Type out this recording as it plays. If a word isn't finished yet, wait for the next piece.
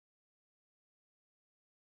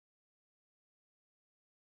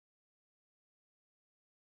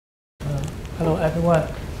Hello, everyone.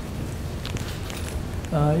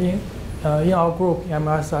 In our group,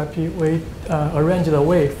 M-OSRP, we arranged a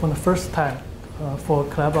wave for the first time for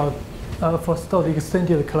Stolt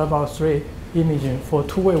extended Claerbout III imaging for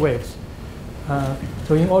two-way waves.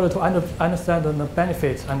 So in order to understand the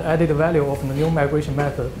benefits and added value of the new migration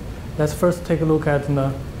method, let's first take a look at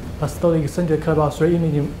the Stolt extended Claerbout III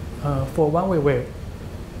imaging for one-way wave.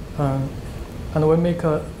 And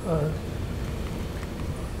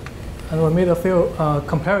we made a few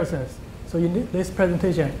comparisons. So in this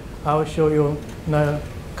presentation, I will show you the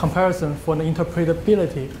comparison for the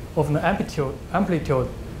interpretability of the amplitude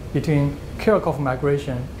between Kirchhoff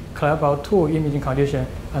migration, Claerbout II imaging condition,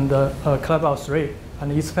 and Claerbout III,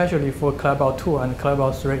 and especially for Claerbout II and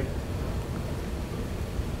Claerbout III.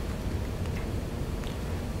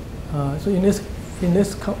 So in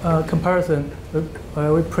this comparison,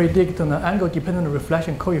 we predict an angle-dependent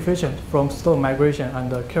reflection coefficient from Stolt migration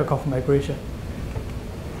and Kirchhoff migration.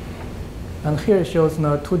 And here it shows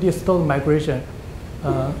the 2D Stolt migration.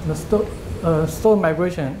 The Stolt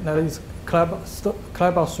migration, that is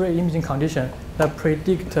Claerbout III imaging condition, that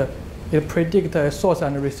predict a source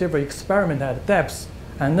and receiver experiment at depths,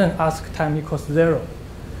 and then ask time equals 0.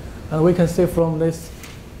 And we can see from this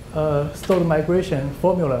Stolt migration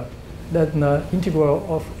formula that the integral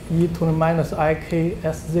of e to the minus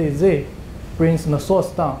iksz brings the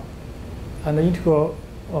source down, and the integral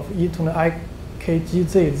of e to the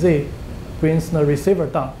ikgzz brings the receiver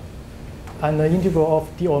down, and the integral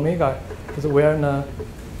of d omega is where the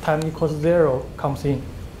time equals 0 comes in.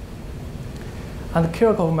 And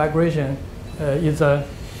Kirchhoff migration is a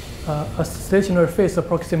stationary phase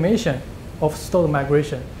approximation of Stolt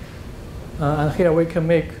migration, and here we can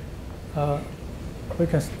make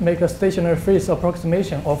a stationary phase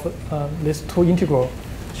approximation of these two integrals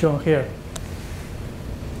shown here.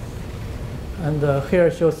 And here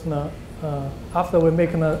it shows after we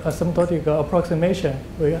make an asymptotic approximation,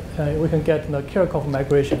 we can get the Kirchhoff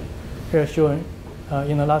migration, here shown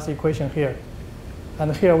in the last equation here.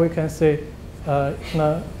 And here we can see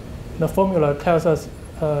the formula tells us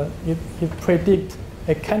it predicts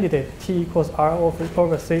a candidate T equals R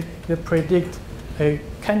over C. It predicts a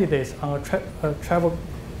candidate on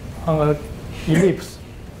a ellipse.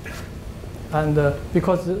 And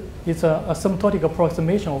because it's an asymptotic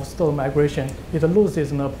approximation of Stolt migration, it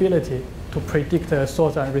loses the ability to predict a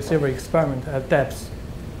source and receiver experiment at depths.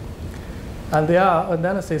 And there are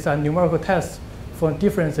analysis and numerical tests for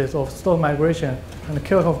differences of Stolt migration and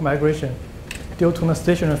Kirchhoff migration due to the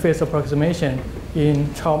stationary phase approximation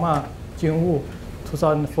in Chao, Jing,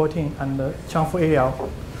 2014, and Qiang al.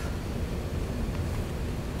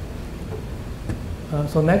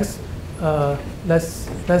 So next, let's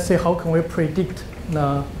see how can we predict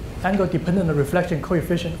the angle-dependent reflection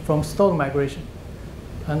coefficient from Stolt migration.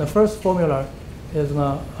 And the first formula is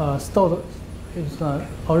the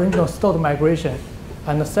original Stolt migration,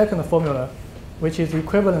 and the second formula, which is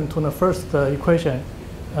equivalent to the first equation,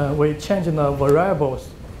 we change the variables,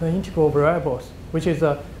 the integral variables, which is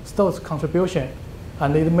Stolt's contribution,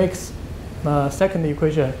 and it makes the second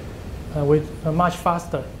equation much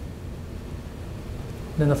faster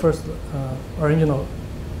than the first original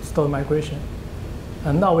Stolt migration.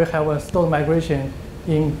 And now we have a Stolt migration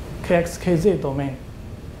in KXKZ domain.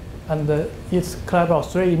 And it's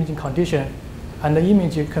Claerbout III imaging condition, and the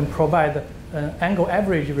image can provide an angle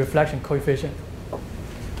average reflection coefficient.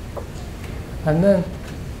 And then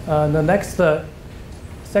the next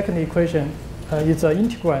second equation is an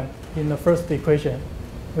integrand in the first equation,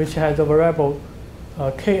 which has a variable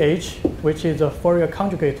kh, which is a Fourier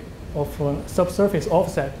conjugate of subsurface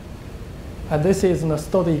offset. And this is the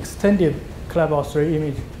Stolt extended Claerbout III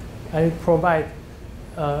image, and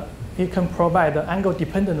it can provide the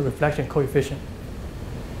angle-dependent reflection coefficient.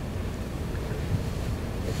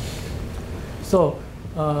 So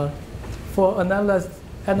for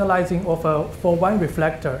analyzing for one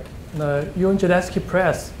reflector, the Yanglei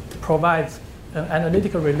press provides an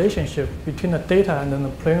analytical relationship between the data and the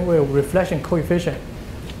plane wave reflection coefficient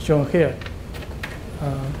shown here.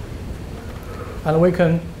 And we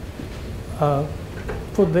can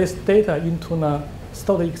put this data into the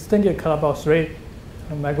Stolt extended Claerbout III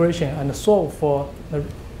migration and solve for the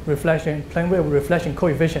plane wave reflection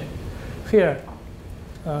coefficient. Here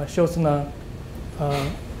shows the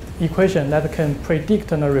equation that can predict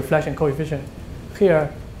the reflection coefficient. Here,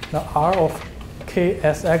 the R of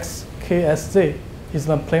KSX, KSZ is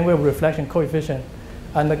the plane wave reflection coefficient,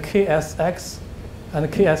 and the KSX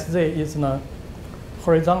and KSZ is the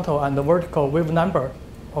horizontal and the vertical wave number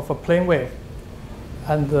of a plane wave.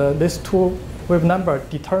 And these two wave number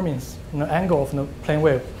determines the angle of the plane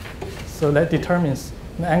wave. So that determines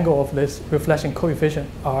angle of this reflection coefficient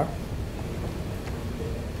R.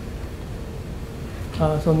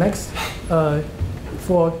 So next,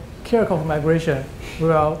 for Kirchhoff migration, we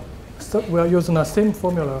are using the same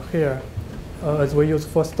formula here as we use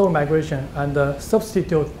for Stolt migration, and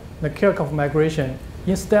substitute the Kirchhoff migration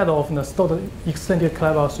instead of the Stolt extended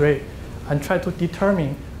Claerbout III, and try to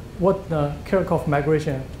determine what the Kirchhoff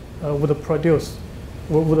migration would produce,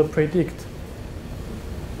 would predict.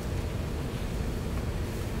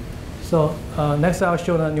 So next I'll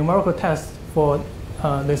show the numerical test for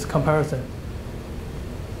this comparison.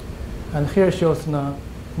 And here shows the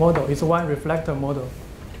model. It's one reflector model.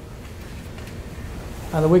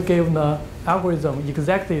 And we gave the algorithm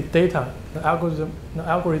exactly data, the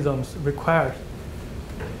algorithms required.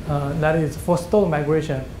 That is, for Stolt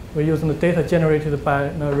migration, we're using the data generated by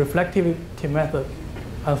the reflectivity method.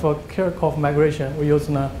 And for Kirchhoff migration, we're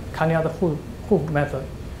using the Cagnard-Hoof method.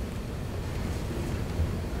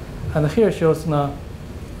 And here shows the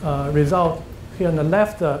result. Here on the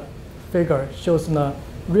left figure shows the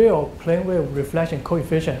real plane wave reflection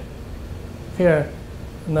coefficient. Here,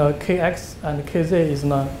 the Kx and Kz is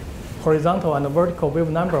the horizontal and the vertical wave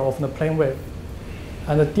number of the plane wave.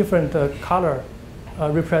 And the different color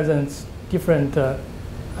represents different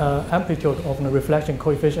amplitude of the reflection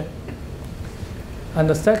coefficient. And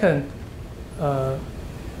the second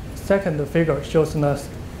figure shows the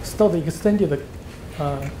Stolt extended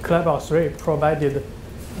Claerbout III provided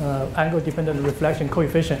angle-dependent reflection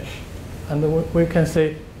coefficient. And we can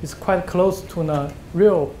say it's quite close to the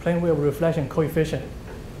real plane wave reflection coefficient,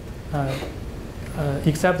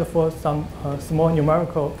 except for some small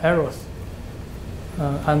numerical errors.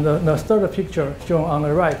 And the third picture shown on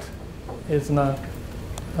the right is the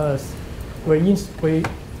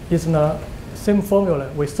same formula.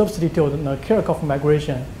 We substitute the Kirchhoff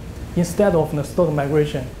migration instead of the Stolt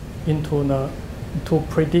migration to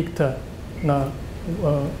predict the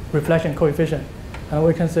reflection coefficient. And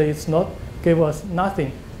we can say it's not give us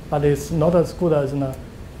nothing, but it's not as good as the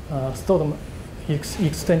Stolt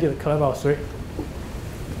extended Claerbout III.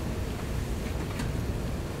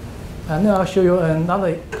 And then I'll show you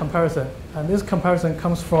another comparison. And this comparison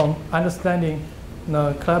comes from understanding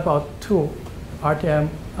the Claerbout II RTM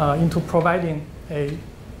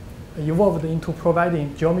evolved into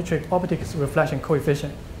providing geometric optics reflection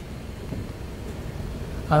coefficient.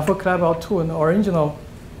 And for Claerbout II, the original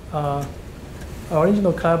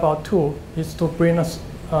Claerbout II is to bring us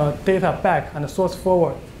data back and source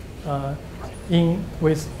forward in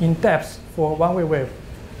depth for one-way wave.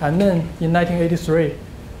 And then in 1983,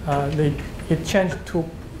 it changed to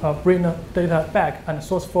bring the data back and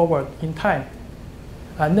source forward in time.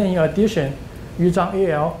 And then in addition, Qiang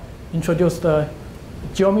AL introduced the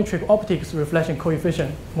geometric optics reflection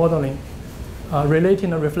coefficient modeling,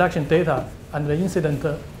 relating the reflection data and the incident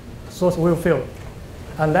source wave field.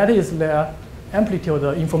 And that is their amplitude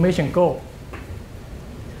information goal.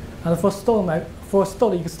 And for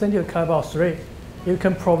Stolt extended Claerbout III, it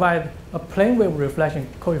can provide a plane wave reflection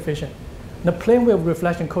coefficient. The plane wave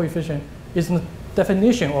reflection coefficient is the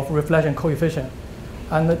definition of reflection coefficient.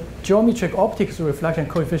 And the geometric optics reflection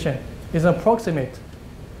coefficient is approximate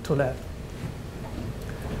to that.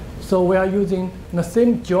 So we are using the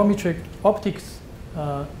same geometric optics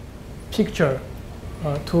picture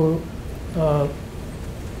to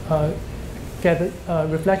get a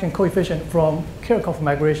reflection coefficient from Kirchhoff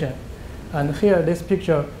migration. And here, this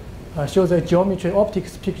picture shows a geometry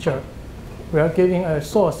optics picture. We are giving a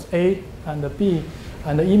source A and a B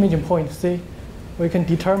and the imaging point C. We can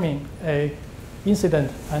determine a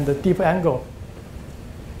incident and the deep angle.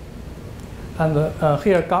 And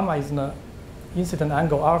here, gamma is the incident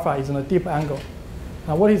angle, alpha is the deep angle.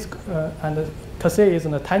 And Tc is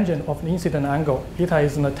the tangent of the incident angle, eta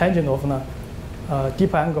is the tangent of the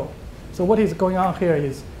deep angle. So what is going on here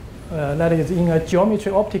is that is in a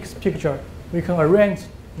geometry optics picture, we can arrange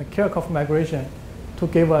the Kirchhoff migration to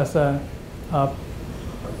give us an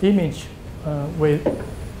image with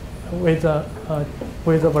a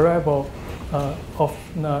variable of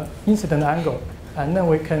the incident angle, and then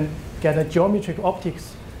we can get a geometric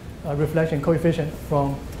optics reflection coefficient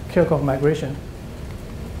from Kirchhoff migration.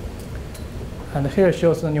 And here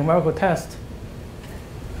shows the numerical test.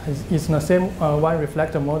 It's the same one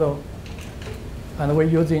reflector model, and we're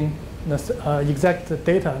using the exact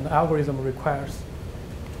data the algorithm requires.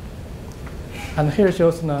 And here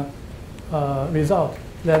shows the result.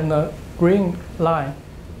 Then the green line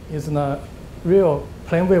is the real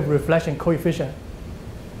plane wave reflection coefficient,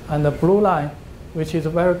 and the blue line, which is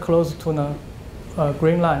very close to the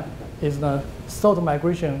green line, is the Stolt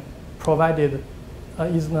migration provided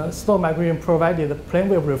plane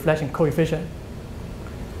wave reflection coefficient.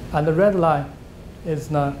 And the red line is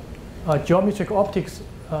the geometric optics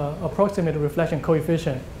approximate reflection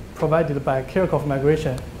coefficient provided by Kirchhoff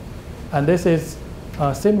migration. And this is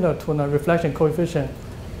similar to the reflection coefficient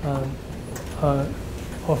of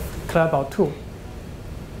Claerbout II.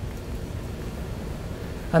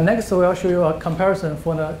 And next, we'll show you a comparison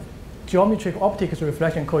for the geometric optics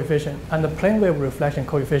reflection coefficient and the plane wave reflection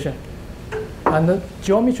coefficient. And the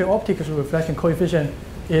geometric optics reflection coefficient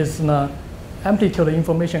is the amplitude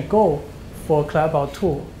information goal for Claerbout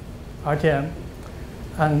II RTM.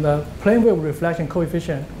 And the plane wave reflection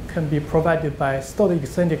coefficient can be provided by Stolt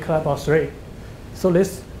extended Claerbout III. So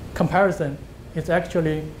this comparison is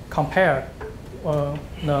actually compare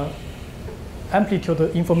the amplitude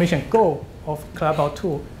information goal of Claerbout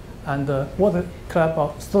II and what the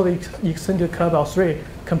Stolt extended Claerbout III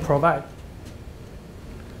can provide.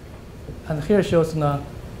 And here shows the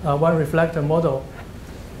one reflector model.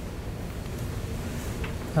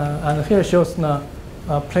 And here shows the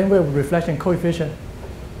plane wave reflection coefficient,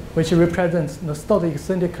 which represents the Stolt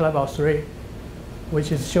extended Claerbout III,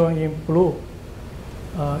 which is shown in blue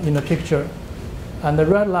in the picture. And the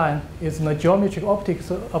red line is the geometric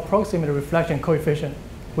optics approximate reflection coefficient,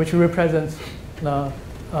 which represents the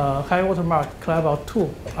high watermark Claerbout II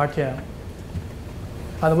RTM.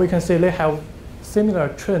 And we can see they have similar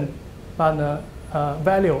trend, but the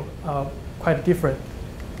value are quite different.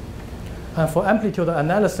 And for amplitude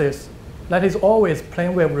analysis, that is always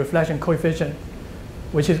plane wave reflection coefficient,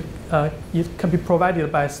 which is it can be provided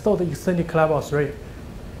by Stolt extended Claerbout III.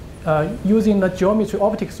 Using the geometry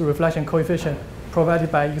optics reflection coefficient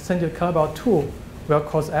provided by extended Claerbout II will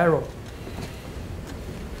cause error.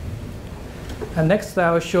 And next,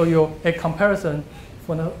 I will show you a comparison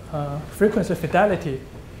for the frequency fidelity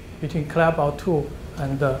between Claerbout II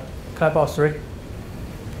and Claerbout III.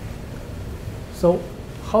 So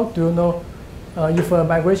how do you know if a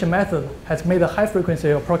migration method has made a high frequency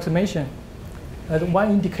approximation?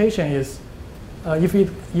 One indication is if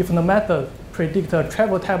the method predicts a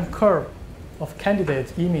travel time curve of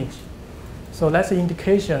candidate image. So that's an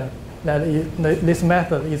indication that this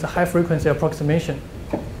method is a high frequency approximation.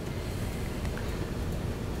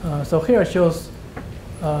 So here shows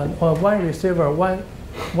one receiver, one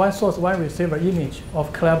source, one receiver image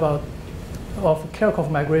of Kirchhoff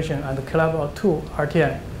migration and Claerbout II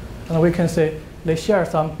RTM. And we can say they share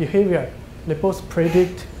some behavior. They both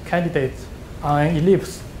predict candidates on an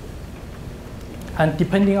ellipse. And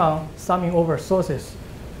depending on summing over sources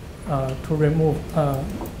to remove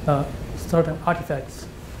certain artifacts.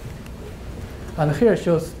 And here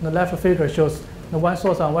shows, the left figure shows the one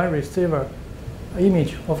source and one receiver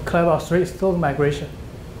image of Claerbout III Stolt migration.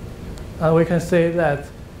 And we can say that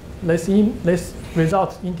this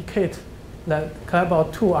results indicate that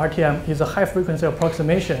Claerbout II RTM is a high frequency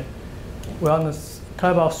approximation, while the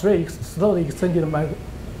Claerbout III Stolt extended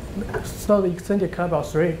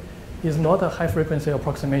Claerbout III is not a high frequency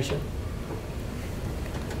approximation.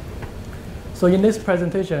 So in this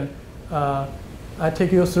presentation, I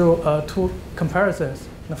take you through two comparisons.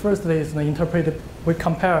 The first is we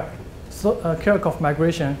compare Kirchhoff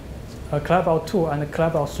migration, Claerbout II and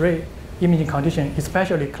Claerbout III imaging condition,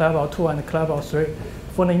 especially Claerbout II and Claerbout III,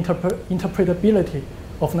 for the interpretability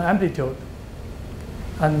of the amplitude.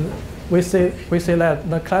 And we say that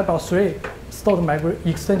the Claerbout III Stolt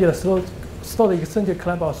extended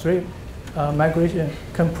Claerbout III migration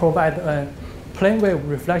can provide a plane wave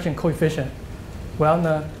reflection coefficient, while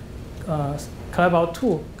the Claerbout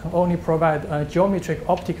II can only provide a geometric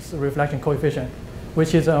optics reflection coefficient,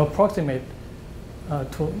 which is approximate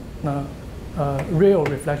to the real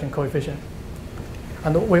reflection coefficient.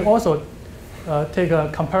 And we also take a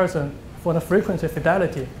comparison for the frequency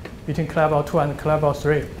fidelity between Claerbout II and Claerbout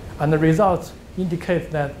III. And the results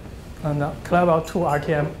indicate that the Claerbout II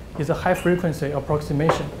RTM is a high frequency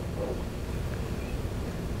approximation.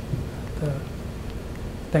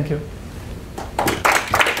 Thank you.